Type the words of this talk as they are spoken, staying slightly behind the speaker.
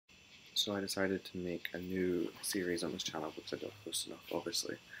So I decided to make a new series on this channel because I don't post enough,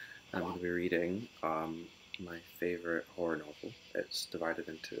 obviously. I'm going to be reading my favourite horror novel. It's divided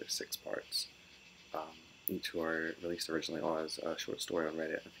into 6 parts. Each were released originally as a short story on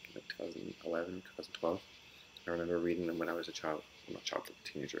Reddit, I think in like 2011 or 2012. I remember reading them when I was a child, well, not a child, like a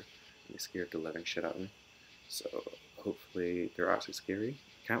teenager, and they scared the living shit out of me. So hopefully they're actually scary.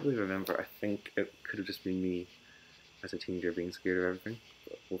 I can't really remember. I think it could have just been me as a teenager being scared of everything,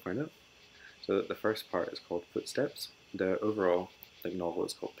 but we'll find out. So the first part is called Footsteps. The overall novel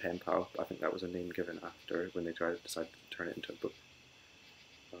is called Penpal. I think that was a name given after when they decided to turn it into a book.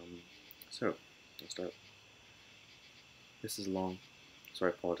 So let's start. This is long, so I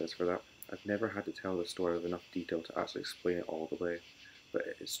apologize for that. I've never had to tell the story with enough detail to actually explain it all the way, but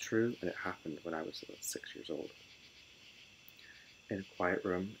it is true and it happened when I was about 6 years old. In a quiet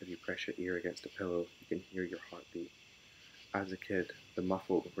room, if you press your ear against a pillow, you can hear your heartbeat. As a kid, the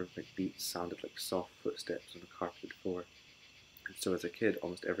muffled, rhythmic beats sounded like soft footsteps on a carpeted floor. And so as a kid,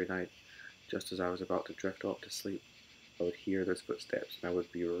 almost every night, just as I was about to drift off to sleep, I would hear those footsteps and I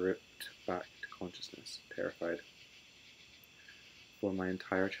would be ripped back to consciousness, terrified. For my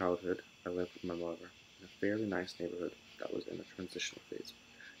entire childhood, I lived with my mother in a fairly nice neighbourhood that was in a transitional phase.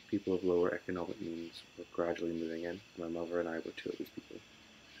 People of lower economic means were gradually moving in, and my mother and I were two of these people.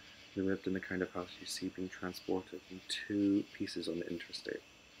 We lived in the kind of house you see being transported in 2 pieces on the interstate.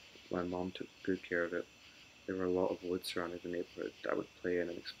 My mom took good care of it. There were a lot of woods surrounding the neighbourhood that I would play in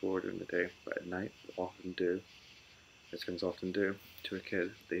and explore during the day, but at night, as things often do, to a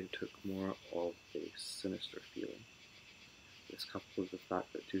kid, they took more of a sinister feeling. This coupled with the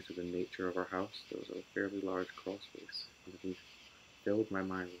fact that due to the nature of our house, there was a fairly large crawl space underneath, filled my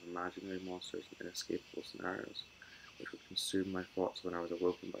mind with imaginary monsters and inescapable scenarios, which would consume my thoughts when I was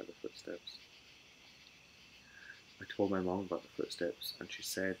awoken by the footsteps. I told my mom about the footsteps, and she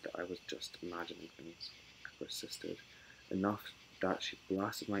said that I was just imagining things. I persisted, enough that she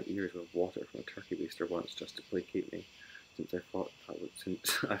blasted my ears with water from a turkey baster once just to placate me, since I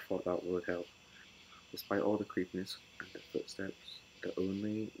thought that would help. Despite all the creepiness and the footsteps, the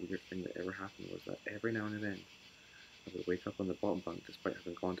only weird thing that ever happened was that every now and then I would wake up on the bottom bunk despite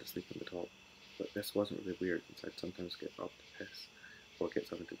having gone to sleep on the top. But this wasn't really weird since I'd sometimes get up to piss or get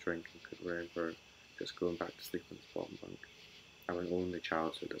something to drink and could remember just going back to sleep on this bottom bunk. I'm an only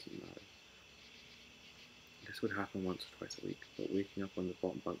child, so it doesn't matter. This would happen once or twice a week, but waking up on the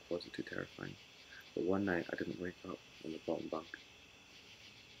bottom bunk wasn't too terrifying. But one night I didn't wake up on the bottom bunk.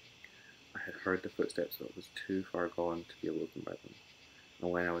 I had heard the footsteps, but was too far gone to be awoken by them.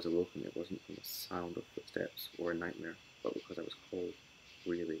 And when I was awoken, it wasn't from the sound of footsteps or a nightmare, but because I was cold,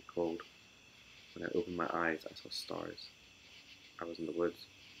 really cold. When I opened my eyes, I saw stars. I was in the woods.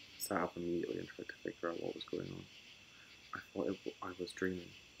 I sat up immediately and tried to figure out what was going on. I thought I was dreaming,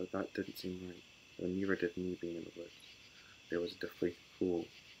 but that didn't seem right, and neither did me being in the woods. There was a deflated pool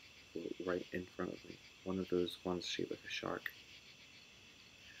right in front of me, one of those ones shaped like a shark.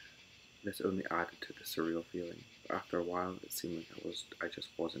 This only added to the surreal feeling, but after a while it seemed like I just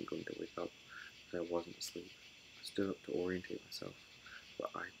wasn't going to wake up because I wasn't asleep. I stood up to orientate myself,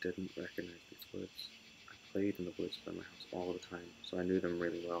 but I didn't recognize these woods. I played in the woods by my house all the time, so I knew them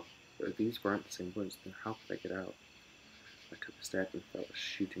really well. But if these weren't the same woods, then how could I get out? I took a step and felt a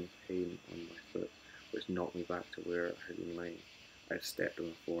shooting pain on my foot, which knocked me back to where I had been lying. I had stepped on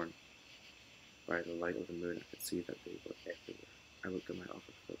a thorn. By the light of the moon, I could see that they were everywhere. I looked at my other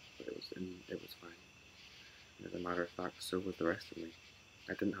foot, but it was fine. And as a matter of fact, so was the rest of me.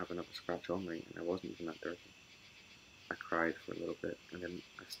 I didn't have another scratch on me, and I wasn't even that dirty. I cried for a little bit, and then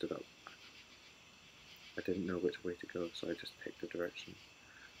I stood up. I didn't know which way to go, so I just picked a direction.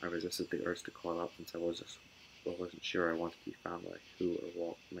 I resisted the urge to call out since I wasn't sure I wanted to be found by who or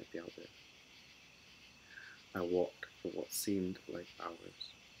what might be out there. I walked for what seemed like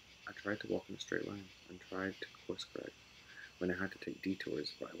hours. I tried to walk in a straight line and tried to course correct when I had to take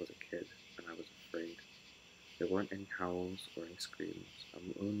detours, but I was a kid and I was afraid. There weren't any howls or any screams,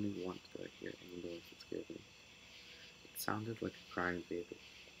 and only once did I hear any noise that scared me. It sounded like a crying baby.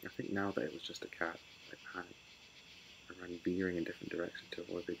 I think now that it was just a cat, I panicked. I ran veering in different directions to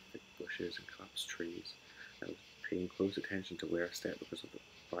avoid big thick bushes and collapsed trees. I was paying close attention to where I stepped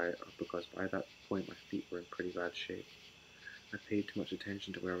because by that point my feet were in pretty bad shape. I paid too much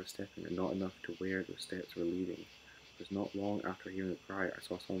attention to where I was stepping and not enough to where those steps were leading, because not long after hearing the cry I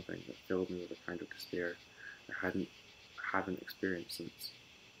saw something that filled me with a kind of despair I haven't experienced since.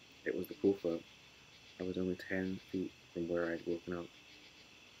 It was the pool float. I was only 10 feet from where I had woken up.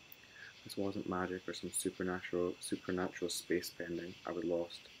 This wasn't magic or some supernatural space bending. I was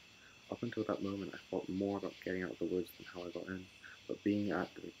lost. Up until that moment I thought more about getting out of the woods than how I got in, but being at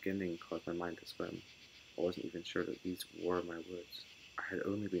the beginning caused my mind to swim. I wasn't even sure that these were my woods. I had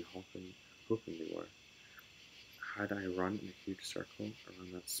only been hoping they were. Had I run in a huge circle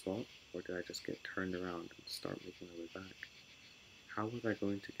around that spot, or did I just get turned around and start making my way back? How was I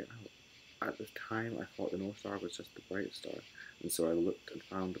going to get out? At the time, I thought the North Star was just the bright star, and so I looked and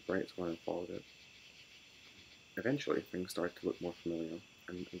found the brightest one and followed it. Eventually, things started to look more familiar,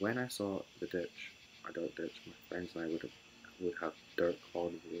 and when I saw the ditch, a dirt ditch, my friends and I would have dirt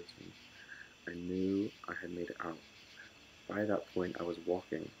clogged waiting, I knew I had made it out. By that point, I was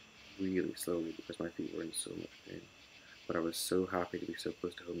walking really slowly because my feet were in so much pain, but I was so happy to be so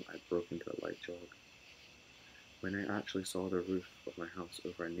close to home I broke into a light jog. When I actually saw the roof of my house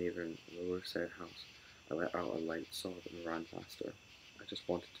over a neighbouring lower said house, I let out a light sob and ran faster. I just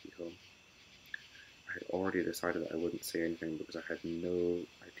wanted to be home. I had already decided that I wouldn't say anything because I had no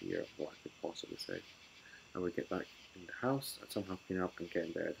idea what I could possibly say. I would get back in the house, I'd somehow clean up and get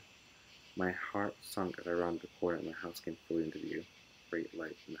in bed. My heart sunk as I rounded the corner and my house came fully into view. Bright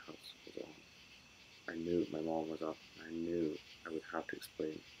light in the house was on. I knew my mom was up, and I knew I would have to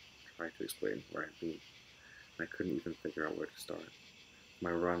try to explain where I'd been. And I couldn't even figure out where to start.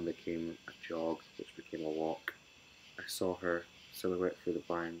 My run became a jog, which became a walk. I saw her silhouette through the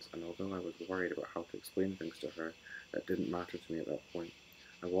blinds, and although I was worried about how to explain things to her, that didn't matter to me at that point.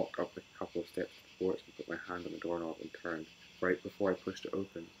 I walked up a couple of steps to the porch and put my hand on the doorknob and turned. Right before I pushed it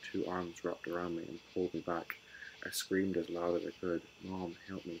open, two arms wrapped around me and pulled me back. I screamed as loud as I could, "Mom,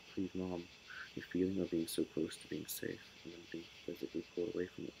 help me, please, Mom." The feeling of being so close to being safe and then being physically pulled away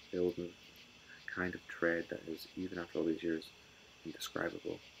from it filled me with a kind of dread that is, even after all these years,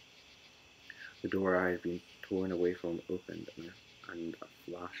 indescribable. The door I had been torn away from opened, and a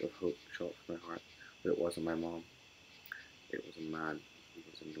flash of hope shot through my heart, but it wasn't my mom. It was a man. He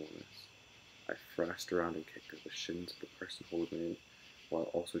was enormous. I thrashed around and kicked at the shins of the person holding me, while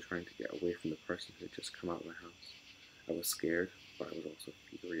also trying to get away from the person who had just come out of my house. I was scared, but I was also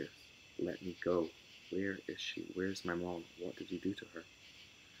furious. Let me go. Where is she? Where's my mom? What did you do to her?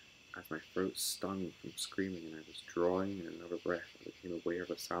 As my throat stung from screaming and I was drawing in another breath, I became aware of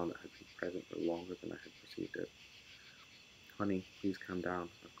a sound that had been present for longer than I had perceived it. "Honey, please calm down.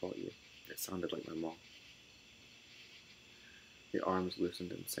 I've got you." It sounded like my mom. The arms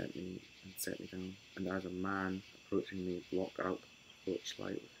loosened and set me down, and as a man approaching me blocked out the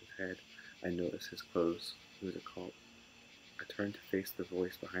torchlight with his head, I noticed his clothes. He was a cop. I turned to face the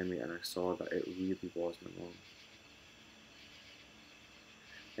voice behind me, and I saw that it really was my mom.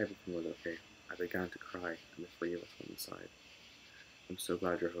 Everything was okay. I began to cry, and the three of us went inside. "I'm so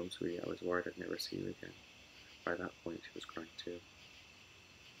glad you're home, sweetie. I was worried I'd never see you again." By that point, she was crying too.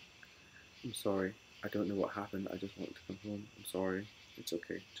 "I'm sorry. I don't know what happened. I just wanted to come home. I'm sorry." "It's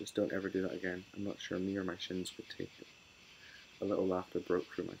okay. Just don't ever do that again. I'm not sure me or my shins could take it." A little laughter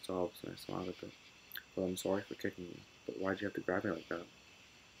broke through my sobs, and I smiled a bit. "Well, I'm sorry for kicking you, but why'd you have to grab me like that?"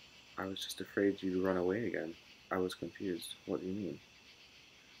 "I was just afraid you'd run away again." I was confused. "What do you mean?"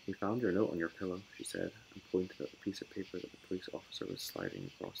 "We found your note on your pillow," she said, and pointed at the piece of paper that the police officer was sliding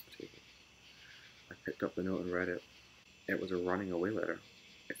across the table. I picked up the note and read it. It was a running away letter.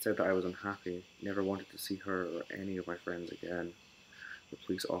 It said that I was unhappy, never wanted to see her or any of my friends again. The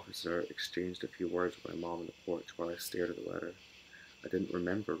police officer exchanged a few words with my mom on the porch while I stared at the letter. I didn't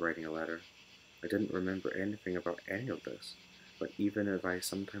remember writing a letter. I didn't remember anything about any of this. But even if I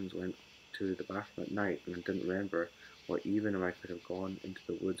sometimes went to the bathroom at night and I didn't remember, or even if I could have gone into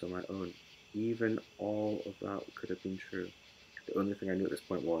the woods on my own, even all of that could have been true. The only thing I knew at this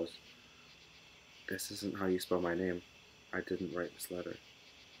point was, this isn't how you spell my name. I didn't write this letter.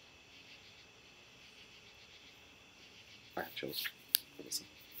 I have chills. Listen.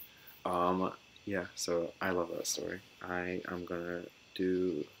 Yeah, so I love that story. I am gonna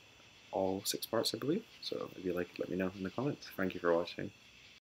do all 6 parts, I believe. So if you like it, let me know in the comments. Thank you for watching.